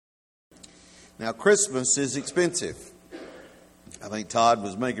Now, Christmas is expensive. I think Todd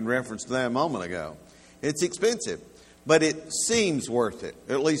was making reference to that a moment ago. It's expensive, but it seems worth it.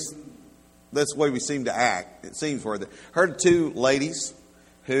 At least that's the way we seem to act. It seems worth it. Heard two ladies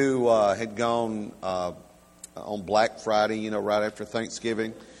who had gone on Black Friday, right after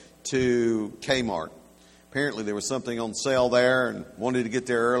Thanksgiving, to Kmart. Apparently there was something on sale there and wanted to get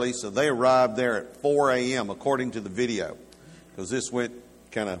there early, so they arrived there at 4 a.m. according to the video, because this went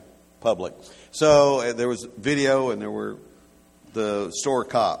kind of public. So there was video and there were the store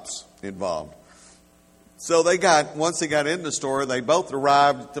cops involved. So once they got in the store, they both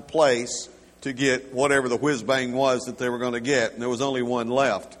arrived at the place to get whatever the whiz-bang was that they were going to get, and there was only one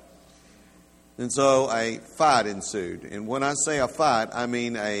left. And so a fight ensued. And when I say a fight, I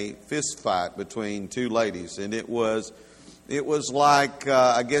mean a fist fight between two ladies. And it was like,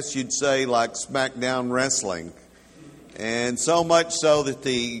 I guess you'd say, like SmackDown wrestling. And so much so that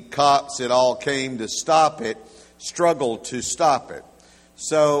the cops that all came to stop it struggled to stop it.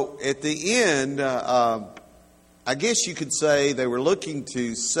 So at the end, I guess you could say they were looking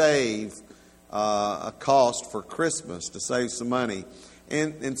to save a cost for Christmas, to save some money.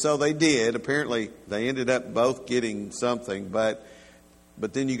 And so they did. Apparently, they ended up both getting something, but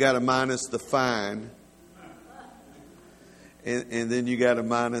then you got to minus the fine, and then you got to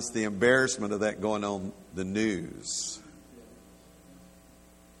minus the embarrassment of that going on the news.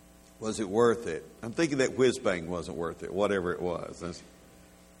 Was it worth it? I'm thinking that whiz-bang wasn't worth it, whatever it was.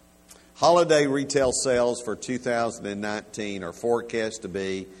 Holiday retail sales for 2019 are forecast to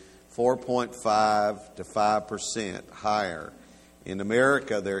be 4.5 to 5% higher. In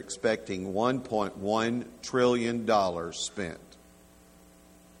America, they're expecting $1.1 trillion spent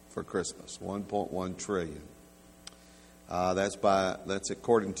for Christmas. $1.1 trillion. That's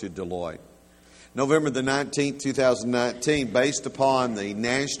according to Deloitte. November the 19th, 2019, based upon the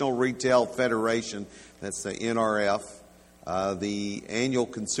National Retail Federation, that's the NRF, the annual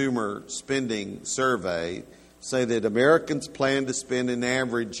consumer spending survey, say that Americans plan to spend an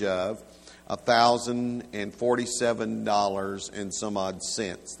average of $1,047 and some odd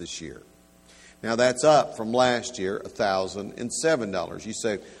cents this year. Now that's up from last year, $1,007. You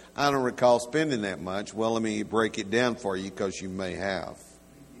say, I don't recall spending that much. Well, let me break it down for you, because you may have.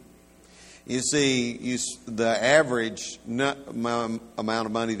 You see, the average amount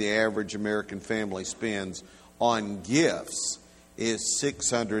of money the average American family spends on gifts is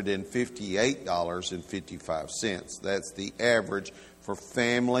 $658.55. That's the average for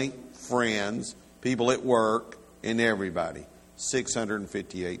family, friends, people at work, and everybody.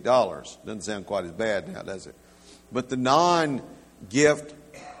 $658. Doesn't sound quite as bad now, does it? But the non-gift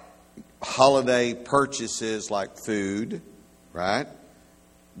holiday purchases like food, right?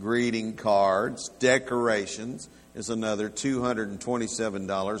 Greeting cards, decorations is another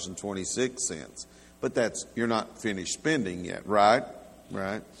 $227.26. But you're not finished spending yet, right?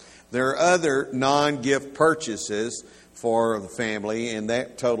 Right. There are other non-gift purchases for the family, and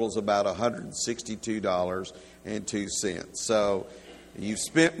that totals about $162.02. So you've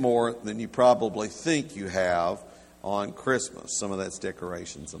spent more than you probably think you have on Christmas. Some of that's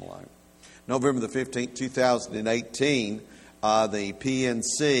decorations and the like. November the 15th, 2018, the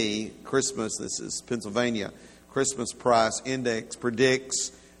PNC Christmas, this is Pennsylvania, Christmas Price Index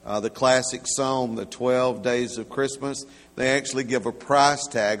predicts the classic song, The 12 Days of Christmas. They actually give a price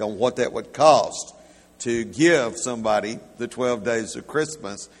tag on what that would cost to give somebody the 12 Days of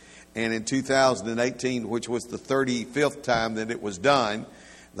Christmas. And in 2018, which was the 35th time that it was done,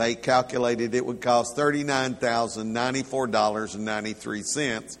 they calculated it would cost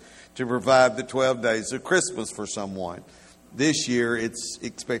 $39,094.93 to provide the 12 Days of Christmas for someone. This year, it's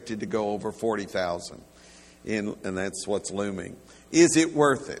expected to go over $40,000, and that's what's looming. Is it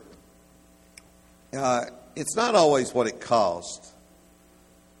worth it? It's not always what it costs,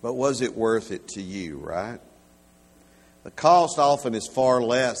 but was it worth it to you, right? The cost often is far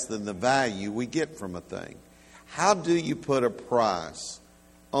less than the value we get from a thing. How do you put a price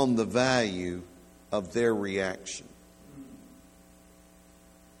on the value of their reaction?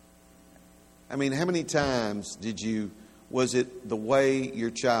 I mean, how many times was it the way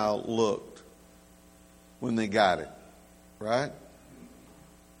your child looked when they got it, right?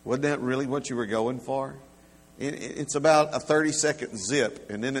 Wasn't that really what you were going for? It's about a 30-second zip,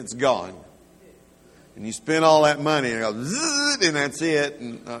 and then it's gone. And you spend all that money, and it goes, zzz, and that's it.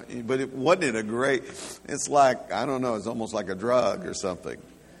 But wasn't a great, it's like, I don't know, it's almost like a drug or something.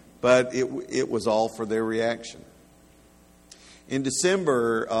 But it was all for their reaction. In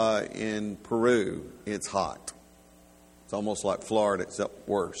December in Peru, it's hot. It's almost like Florida, except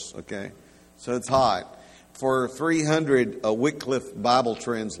worse, okay? So it's hot. For 300 Wycliffe Bible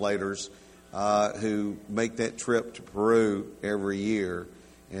translators, who make that trip to Peru every year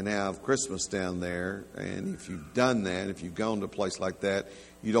and have Christmas down there. And if you've done that, if you've gone to a place like that,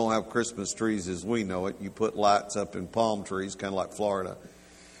 you don't have Christmas trees as we know it. You put lights up in palm trees, kind of like Florida.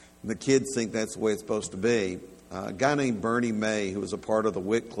 And the kids think that's the way it's supposed to be. A guy named Bernie May, who was a part of the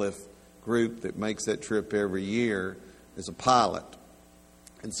Wycliffe group that makes that trip every year, is a pilot.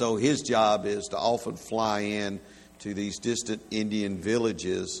 And so his job is to often fly in to these distant Indian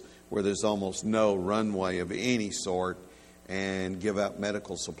villages where there's almost no runway of any sort and give out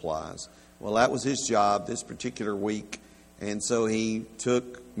medical supplies. Well, that was his job this particular week. And so he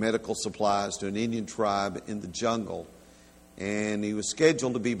took medical supplies to an Indian tribe in the jungle. And he was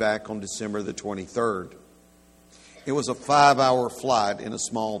scheduled to be back on December the 23rd. It was a 5-hour flight in a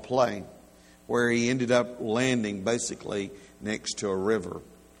small plane where he ended up landing basically next to a river,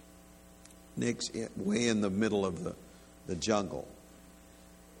 way in the middle of the jungle.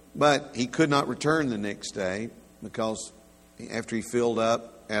 But he could not return the next day because after he filled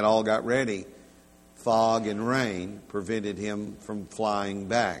up and all got ready, fog and rain prevented him from flying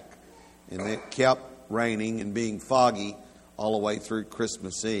back. And it kept raining and being foggy all the way through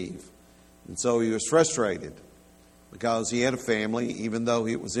Christmas Eve. And so he was frustrated because he had a family. Even though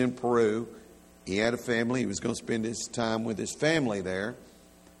he was in Peru, he had a family. He was going to spend his time with his family there.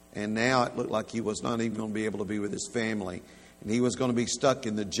 And now it looked like he was not even going to be able to be with his family. And he was going to be stuck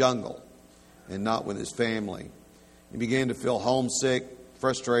in the jungle and not with his family. He began to feel homesick,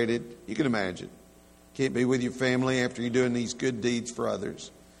 frustrated. You can imagine. Can't be with your family after you're doing these good deeds for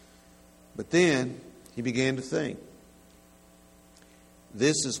others. But then he began to think,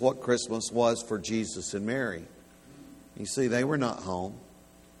 this is what Christmas was for Jesus and Mary. You see, they were not home.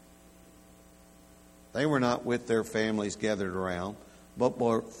 They were not with their families gathered around, but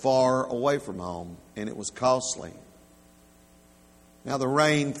were far away from home, and it was costly. Now, the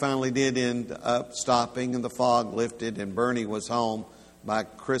rain finally did end up stopping, and the fog lifted, and Bernie was home by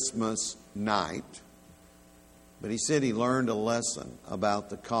Christmas night. But he said he learned a lesson about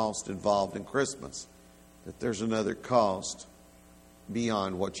the cost involved in Christmas, that there's another cost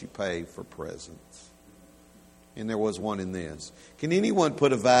beyond what you pay for presents. And there was one in this. Can anyone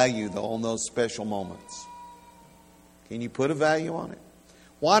put a value, though, on those special moments? Can you put a value on it?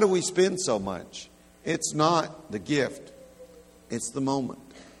 Why do we spend so much? It's not the gift. It's the moment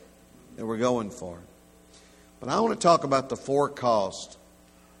that we're going for. But I want to talk about the 4 costs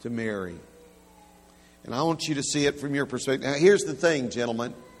to Mary. And I want you to see it from your perspective. Now, here's the thing,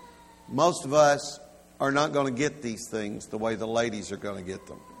 gentlemen. Most of us are not going to get these things the way the ladies are going to get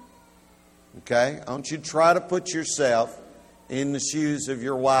them. Okay? I want you to try to put yourself in the shoes of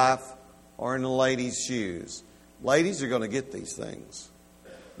your wife or in the lady's shoes. Ladies are going to get these things.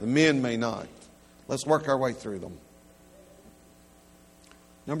 The men may not. Let's work our way through them.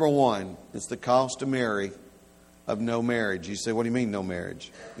 Number 1 is the cost to Mary of no marriage. You say, what do you mean no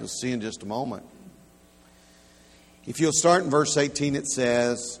marriage? You'll see in just a moment. If you'll start in verse 18, it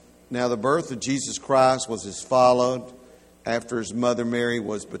says, now the birth of Jesus Christ was as followed after his mother Mary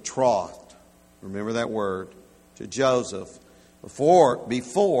was betrothed. Remember that word, to Joseph.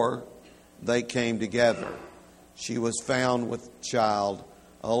 Before they came together, she was found with child,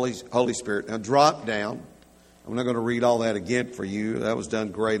 Holy Spirit. Now drop down. I'm not going to read all that again for you. That was done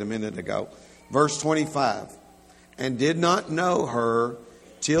great a minute ago. Verse 25. And did not know her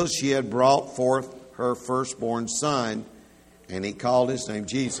till she had brought forth her firstborn son, and he called his name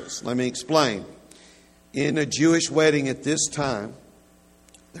Jesus. Let me explain. In a Jewish wedding at this time,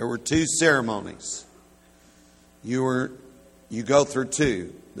 there were 2 ceremonies. You go through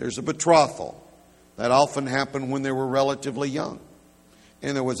 2. There's a betrothal. That often happened when they were relatively young.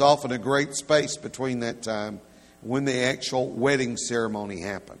 And there was often a great space between that time when the actual wedding ceremony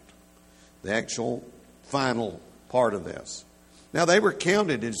happened. The actual final part of this. Now, they were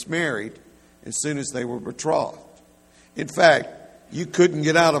counted as married as soon as they were betrothed. In fact, you couldn't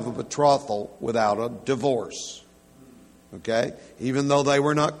get out of a betrothal without a divorce. Okay? Even though they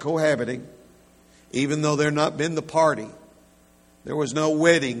were not cohabiting, even though there not been the party, there was no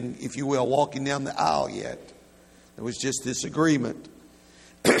wedding, if you will, walking down the aisle yet. There was just this agreement,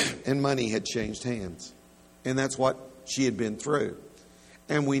 and money had changed hands. And that's what she had been through.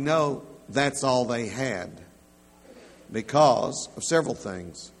 And we know that's all they had because of several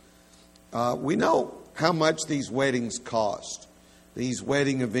things. We know how much these weddings cost. These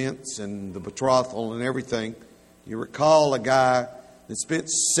wedding events and the betrothal and everything. You recall a guy that spent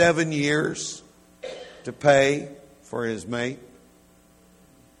 7 years to pay for his mate?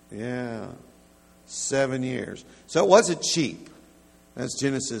 Yeah, 7 years. So it wasn't cheap. That's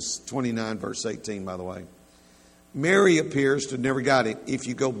Genesis 29, verse 18, by the way. Mary appears to have never got it. If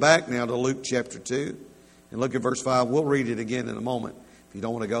you go back now to Luke chapter 2 and look at verse 5, we'll read it again in a moment if you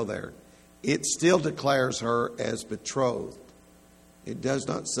don't want to go there. It still declares her as betrothed. It does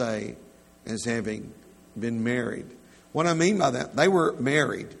not say as having been married. What I mean by that, they were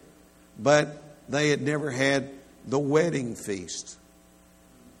married, but they had never had the wedding feast.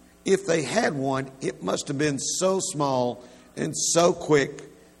 If they had one, it must have been so small and so quick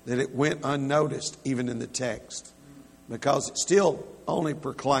that it went unnoticed even in the text, because it still only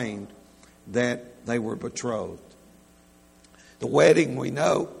proclaimed that they were betrothed. The wedding, we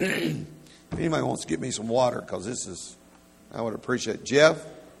know. If anybody wants to get me some water, because I would appreciate it. Jeff,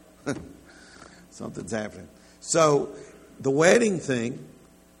 something's happening. So the wedding thing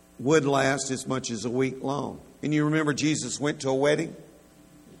would last as much as a week long. And you remember Jesus went to a wedding?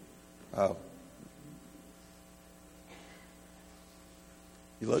 Oh.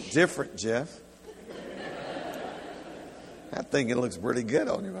 You look different, Jeff. I think it looks pretty good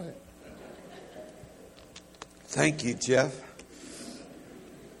on you, right? Thank you, Jeff.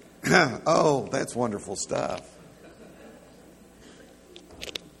 Oh, that's wonderful stuff.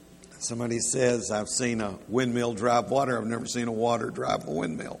 Somebody says, I've seen a windmill drive water. I've never seen a water drive a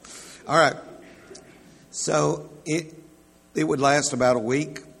windmill. All right. So it would last about a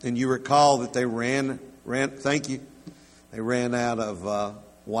week. And you recall that they ran, thank you. They ran out of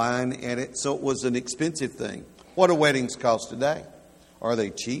wine at it. So it was an expensive thing. What do weddings cost today? Are they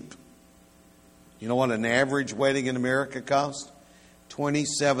cheap? You know what an average wedding in America costs?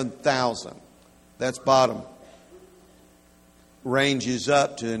 $27,000. That's bottom. Ranges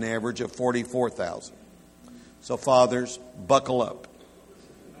up to an average of $44,000. So fathers, buckle up.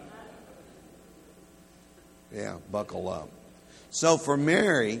 Yeah, buckle up. So for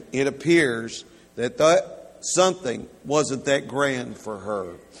Mary, it appears that something wasn't that grand for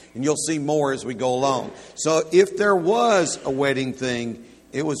her. And you'll see more as we go along. So if there was a wedding thing,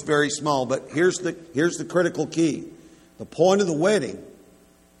 it was very small. But here's the critical key. The point of the wedding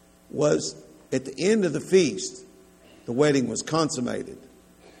was at the end of the feast, the wedding was consummated.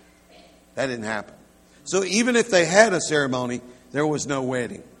 That didn't happen. So even if they had a ceremony, there was no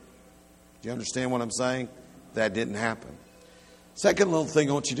wedding. Do you understand what I'm saying? That didn't happen. Second little thing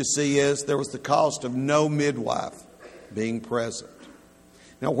I want you to see is there was the cost of no midwife being present.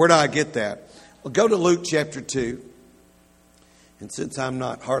 Now, where do I get that? Well, go to Luke chapter 2. And since I'm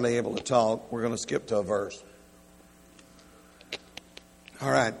not hardly able to talk, we're going to skip to a verse. All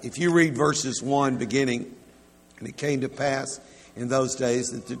right. If you read verses 1 beginning, and it came to pass in those days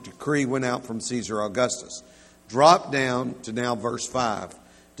that the decree went out from Caesar Augustus. Drop down to now verse 5.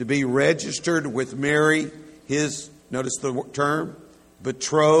 To be registered with Mary, his, notice the term,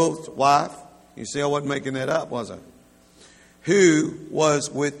 betrothed wife. You see, I wasn't making that up, was I? Who was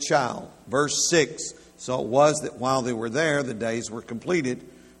with child. Verse 6. So it was that while they were there, the days were completed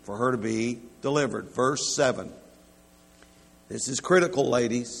for her to be delivered. Verse 7. This is critical,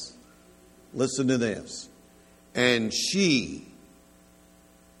 ladies. Listen to this. And she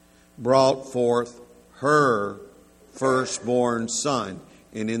brought forth her firstborn son.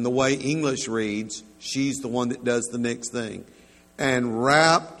 And in the way English reads, she's the one that does the next thing. And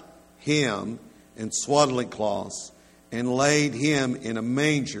wrapped him in swaddling cloths and laid him in a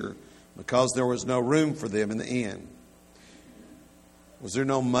manger because there was no room for them in the inn. Was there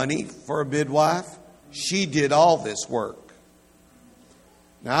no money for a midwife? She did all this work.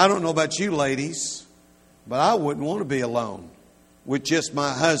 Now, I don't know about you ladies, but I wouldn't want to be alone with just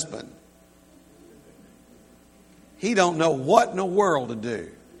my husband. He don't know what in the world to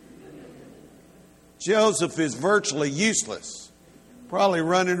do. Joseph is virtually useless. Probably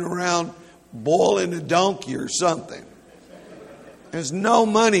running around boiling a donkey or something. There's no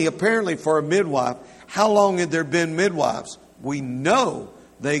money apparently for a midwife. How long had there been midwives? We know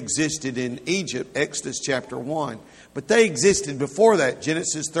they existed in Egypt, Exodus chapter 1. But they existed before that,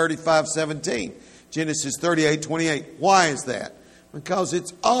 Genesis 35:17, Genesis 38:28. Why is that? Because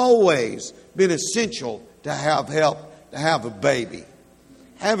it's always been essential to have help, to have a baby.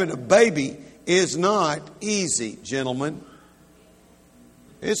 Having a baby is not easy, gentlemen.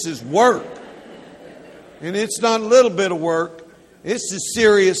 This is work. And it's not a little bit of work. This is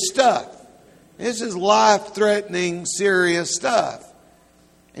serious stuff. This is life-threatening, serious stuff.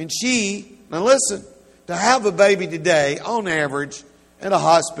 And now listen, to have a baby today, on average, at a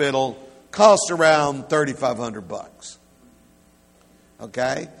hospital, costs around $3,500.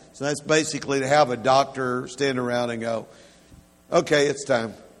 Okay? So that's basically to have a doctor stand around and go, okay, it's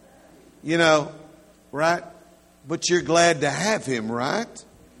time. You know, right? But you're glad to have him, right?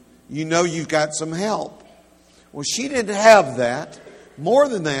 You know you've got some help. Well, she didn't have that. More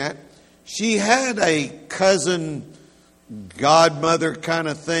than that, She had a cousin, godmother kind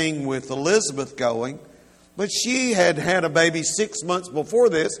of thing with Elizabeth going, but she had had a baby 6 months before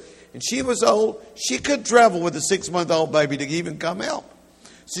this, and she was old. She could travel with a 6-month-old baby to even come help.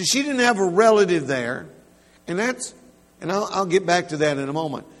 So she didn't have a relative there, and I'll get back to that in a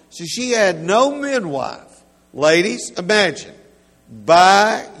moment. So she had no midwife. Ladies, imagine,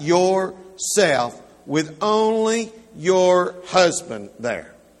 by yourself with only your husband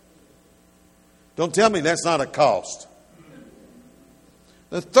there. Don't tell me that's not a cost.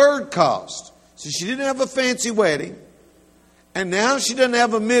 The third cost. So she didn't have a fancy wedding, and now she doesn't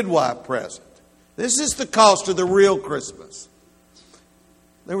have a midwife present. This is the cost of the real Christmas.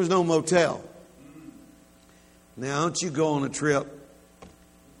 There was no motel. Now, don't you go on a trip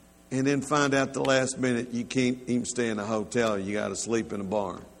and then find out the last minute you can't even stay in a hotel. You got to sleep in a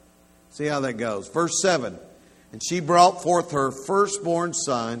barn. See how that goes. Verse 7. And she brought forth her firstborn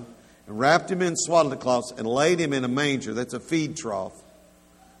son and wrapped him in swaddling cloths and laid him in a manger. That's a feed trough,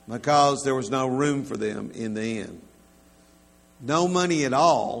 because there was no room for them in the inn. No money at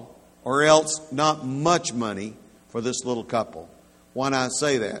all, or else not much money for this little couple. Why do I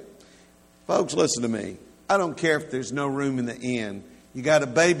say that? Folks, listen to me. I don't care if there's no room in the inn. You got a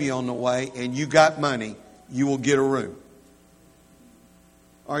baby on the way and you got money, you will get a room.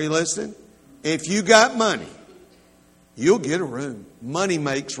 Are you listening? If you got money, you'll get a room. Money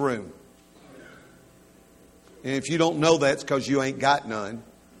makes room. And if you don't know that, it's because you ain't got none.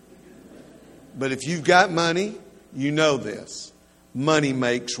 But if you've got money, you know this. Money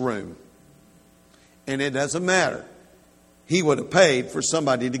makes room. And it doesn't matter. He would have paid for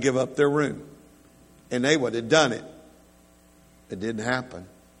somebody to give up their room. And they would have done it. It didn't happen.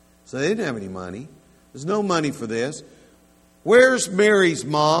 So they didn't have any money. There's no money for this. Where's Mary's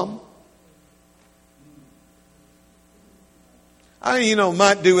mom?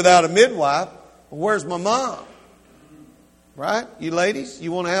 Might do without a midwife. Well, where's my mom? Right? You ladies,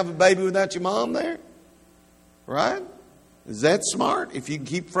 you want to have a baby without your mom there? Right? Is that smart if you can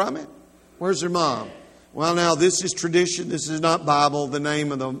keep from it? Where's her mom? Well, now, this is tradition. This is not Bible. The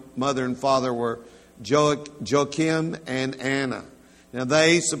name of the mother and father were Joachim and Anna. Now,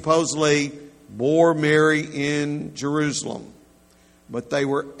 they supposedly bore Mary in Jerusalem, but they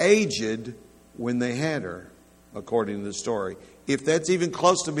were aged when they had her, according to the story. If that's even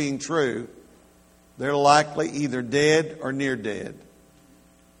close to being true, they're likely either dead or near dead.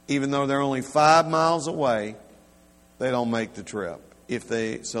 Even though they're only 5 miles away, they don't make the trip.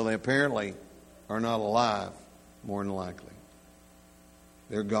 So they apparently are not alive, more than likely.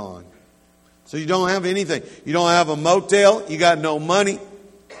 They're gone. So you don't have anything. You don't have a motel. You got no money.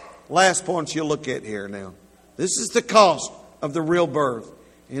 Last point you'll look at here now. This is the cost of the real birth.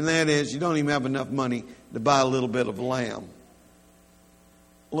 And that is, you don't even have enough money to buy a little bit of lamb.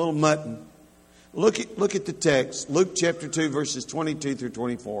 A little mutton. Look at the text. Luke chapter 2, verses 22 through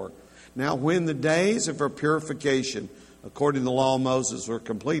 24. Now, when the days of her purification, according to the law of Moses, were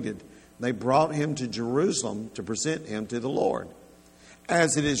completed, they brought him to Jerusalem to present him to the Lord.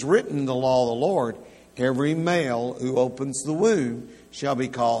 As it is written in the law of the Lord, every male who opens the womb shall be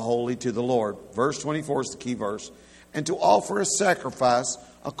called holy to the Lord. Verse 24 is the key verse. And to offer a sacrifice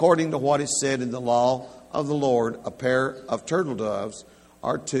according to what is said in the law of the Lord, a pair of turtle doves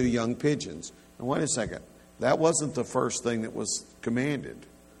or 2 young pigeons. Now, wait a second. That wasn't the first thing that was commanded.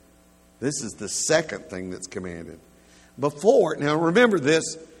 This is the second thing that's commanded. Now remember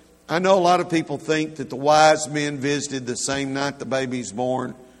this. I know a lot of people think that the wise men visited the same night the baby's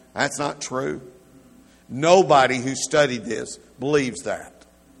born. That's not true. Nobody who studied this believes that.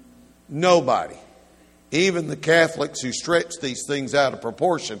 Nobody. Even the Catholics who stretch these things out of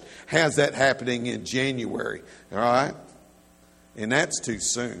proportion has that happening in January. All right? And that's too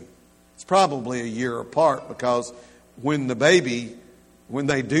soon. It's probably a year apart, because when they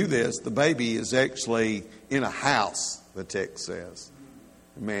do this, the baby is actually in a house, the text says.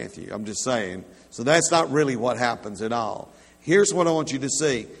 Matthew. I'm just saying. So that's not really what happens at all. Here's what I want you to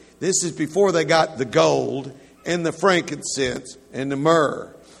see. This is before they got the gold and the frankincense and the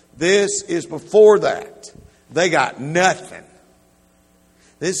myrrh. This is before that. They got nothing.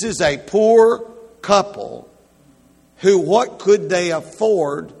 This is a poor couple who, what could they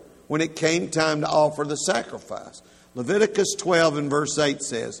afford when it came time to offer the sacrifice? Leviticus 12 and verse 8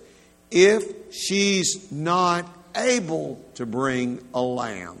 says, if she's not able to bring a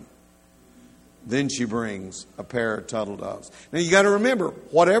lamb, then she brings a pair of turtle doves. Now you got to remember,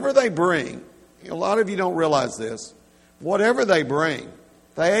 whatever they bring, a lot of you don't realize this, whatever they bring,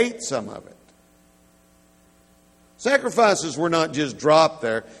 they ate some of it. Sacrifices were not just dropped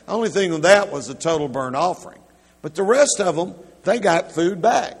there. The only thing with that was the total burnt offering. But the rest of them, they got food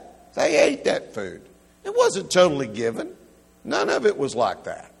back. They ate that food. It wasn't totally given. None of it was like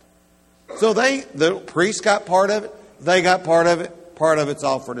that. So the priest got part of it. They got part of it. Part of it's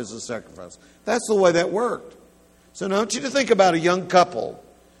offered as a sacrifice. That's the way that worked. So I want you to think about a young couple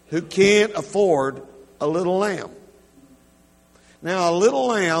who can't afford a little lamb. Now, a little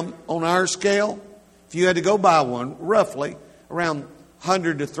lamb on our scale, if you had to go buy one, roughly around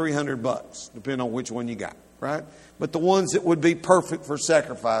 $100 to $300, depending on which one you got, right? But the ones that would be perfect for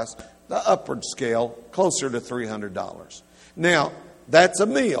sacrifice, the upward scale, closer to $300. Now, that's a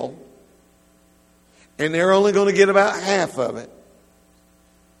meal, and they're only going to get about half of it.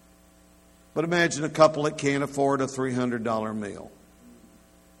 But imagine a couple that can't afford a $300 meal.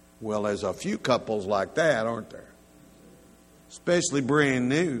 Well, there's a few couples like that, aren't there? Especially brand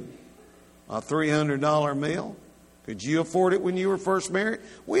new. A $300 meal. Could you afford it when you were first married?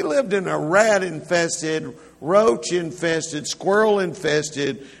 We lived in a rat-infested, roach-infested,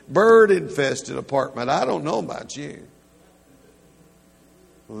 squirrel-infested, bird-infested apartment. I don't know about you.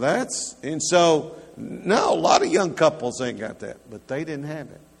 And so, no, a lot of young couples ain't got that. But they didn't have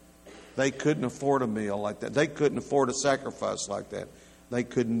it. They couldn't afford a meal like that. They couldn't afford a sacrifice like that. They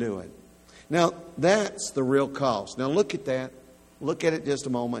couldn't do it. Now, that's the real cost. Now, look at that. Look at it just a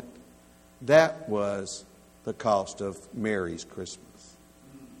moment. That was the cost of Mary's Christmas.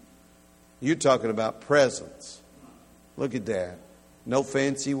 You're talking about presents. Look at that. No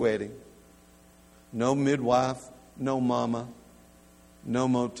fancy wedding. No midwife. No mama. No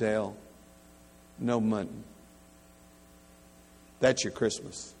motel. No mutton. That's your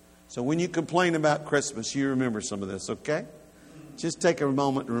Christmas. So when you complain about Christmas, you remember some of this, okay? Just take a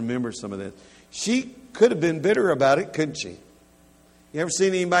moment to remember some of this. She could have been bitter about it, couldn't she? You ever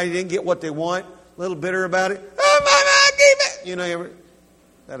seen anybody who didn't get what they want? A little bitter about it? Oh, Mama, give it! You know,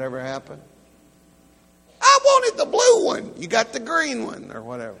 that ever happen? I wanted the blue one. You got the green one, or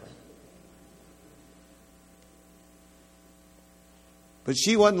whatever. But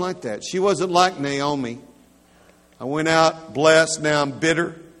she wasn't like that. She wasn't like Naomi. I went out blessed, now I'm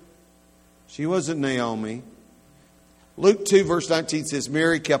bitter. She wasn't Naomi. Luke 2 verse 19 says,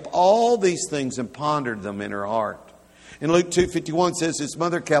 Mary kept all these things and pondered them in her heart. And Luke 2:51 says his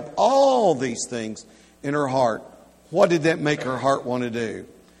mother kept all these things in her heart. What did that make her heart want to do?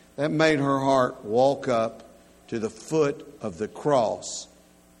 That made her heart walk up to the foot of the cross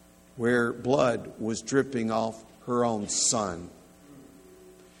where blood was dripping off her own son.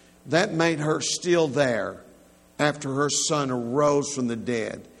 That made her still there after her son arose from the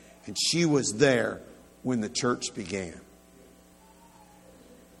dead. And she was there when the church began.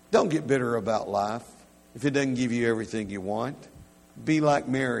 Don't get bitter about life if it doesn't give you everything you want. Be like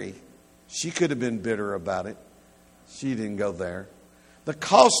Mary. She could have been bitter about it. She didn't go there. The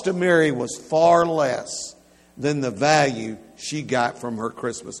cost of Mary was far less than the value she got from her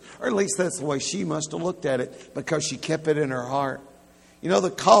Christmas. Or at least that's the way she must have looked at it, because she kept it in her heart. You know, the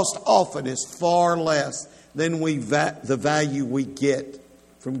cost often is far less than the value we get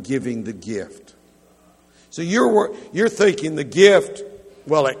from giving the gift. So you're thinking the gift,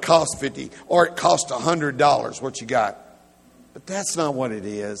 well, it cost $50 or it cost $100 what you got. But that's not what it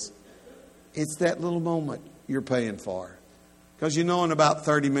is. It's that little moment you're paying for. Because you know in about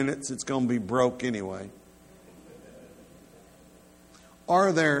 30 minutes it's going to be broke anyway.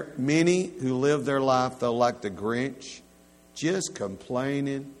 Are there many who live their life, though, like the Grinch, just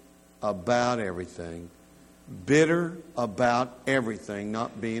complaining about everything? Bitter about everything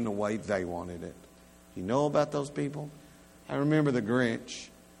not being the way they wanted it. You know about those people? I remember the Grinch.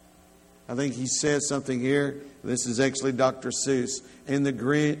 I think he says something here. This is actually Dr. Seuss. And the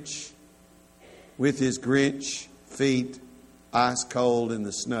Grinch, with his Grinch feet ice cold in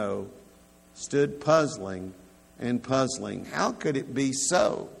the snow, stood puzzling and puzzling. How could it be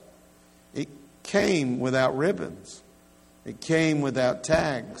so? It came without ribbons. It came without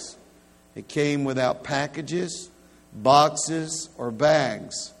tags. It came without packages, boxes, or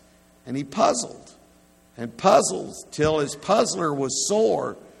bags. And he puzzled and puzzled till his puzzler was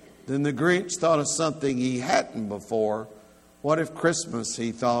sore. Then the Grinch thought of something he hadn't before. What if Christmas,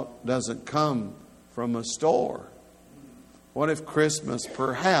 he thought, doesn't come from a store? What if Christmas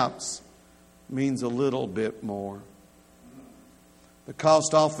perhaps means a little bit more? The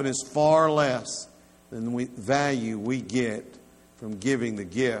cost often is far less than the value we get from giving the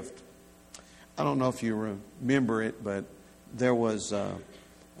gift. I don't know if you remember it, but there was a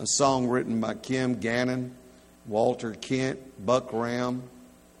song written by Kim Gannon, Walter Kent, Buck Ram.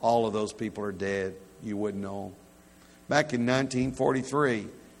 All of those people are dead. You wouldn't know them. Back in 1943,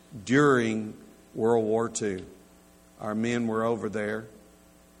 during World War II, our men were over there.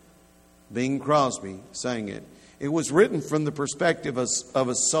 Bing Crosby sang it. It was written from the perspective of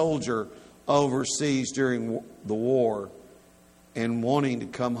a soldier overseas during the war and wanting to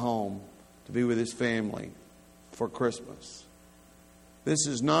come home to be with his family for Christmas. This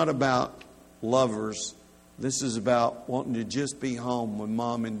is not about lovers. This is about wanting to just be home with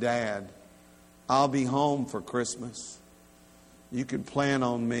Mom and Dad. I'll be home for Christmas. You can plan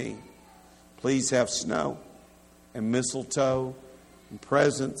on me. Please have snow and mistletoe and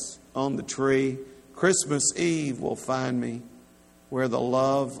presents on the tree. Christmas Eve will find me where the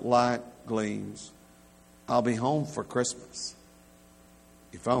love light gleams. I'll be home for Christmas,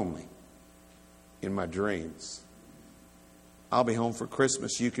 if only in my dreams. I'll be home for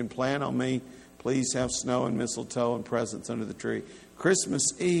Christmas. You can plan on me. Please have snow and mistletoe and presents under the tree.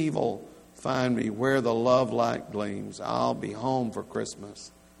 Christmas Eve will find me where the love light gleams. I'll be home for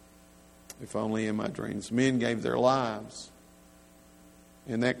Christmas, if only in my dreams. Men gave their lives.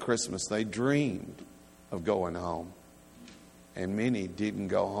 In that Christmas, they dreamed of going home. And many didn't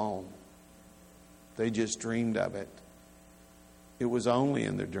go home. They just dreamed of it. It was only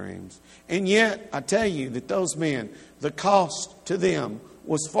in their dreams. And yet, I tell you that those men, the cost to them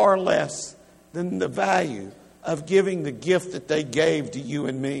was far less than the value of giving the gift that they gave to you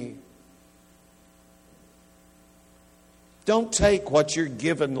and me. Don't take what you're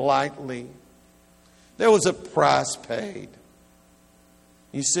given lightly. There was a price paid.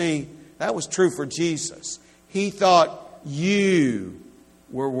 You see, that was true for Jesus. He thought you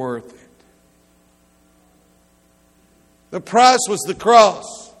were worth it. The price was the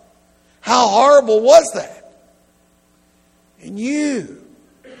cross. How horrible was that? And you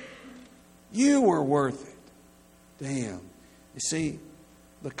were worth it to Him. You see,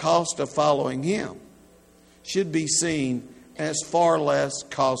 the cost of following Him should be seen as far less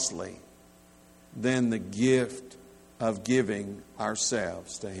costly than the gift of giving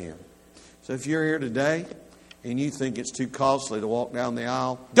ourselves to Him. So if you're here today and you think it's too costly to walk down the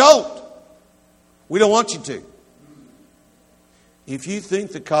aisle, don't! We don't want you to. If you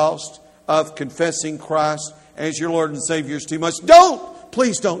think the cost of confessing Christ as your Lord and Savior is too much, don't!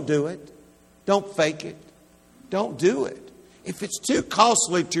 Please don't do it. Don't fake it. Don't do it. If it's too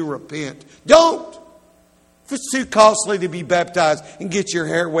costly to repent, don't! If it's too costly to be baptized and get your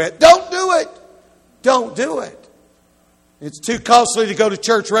hair wet, don't do it. Don't do it. It's too costly to go to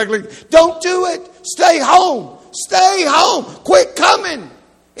church regularly. Don't do it. Stay home. Stay home. Quit coming.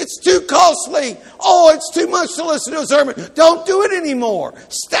 It's too costly. Oh, it's too much to listen to a sermon. Don't do it anymore.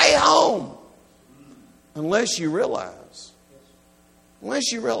 Stay home. Unless you realize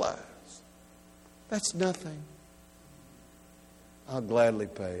that's nothing. I'll gladly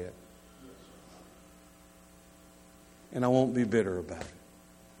pay it. And I won't be bitter about it.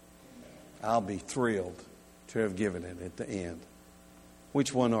 I'll be thrilled to have given it at the end.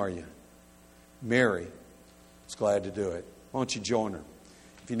 Which one are you? Mary is glad to do it. Why don't you join her?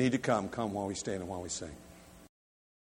 If you need to come while we stand and while we sing.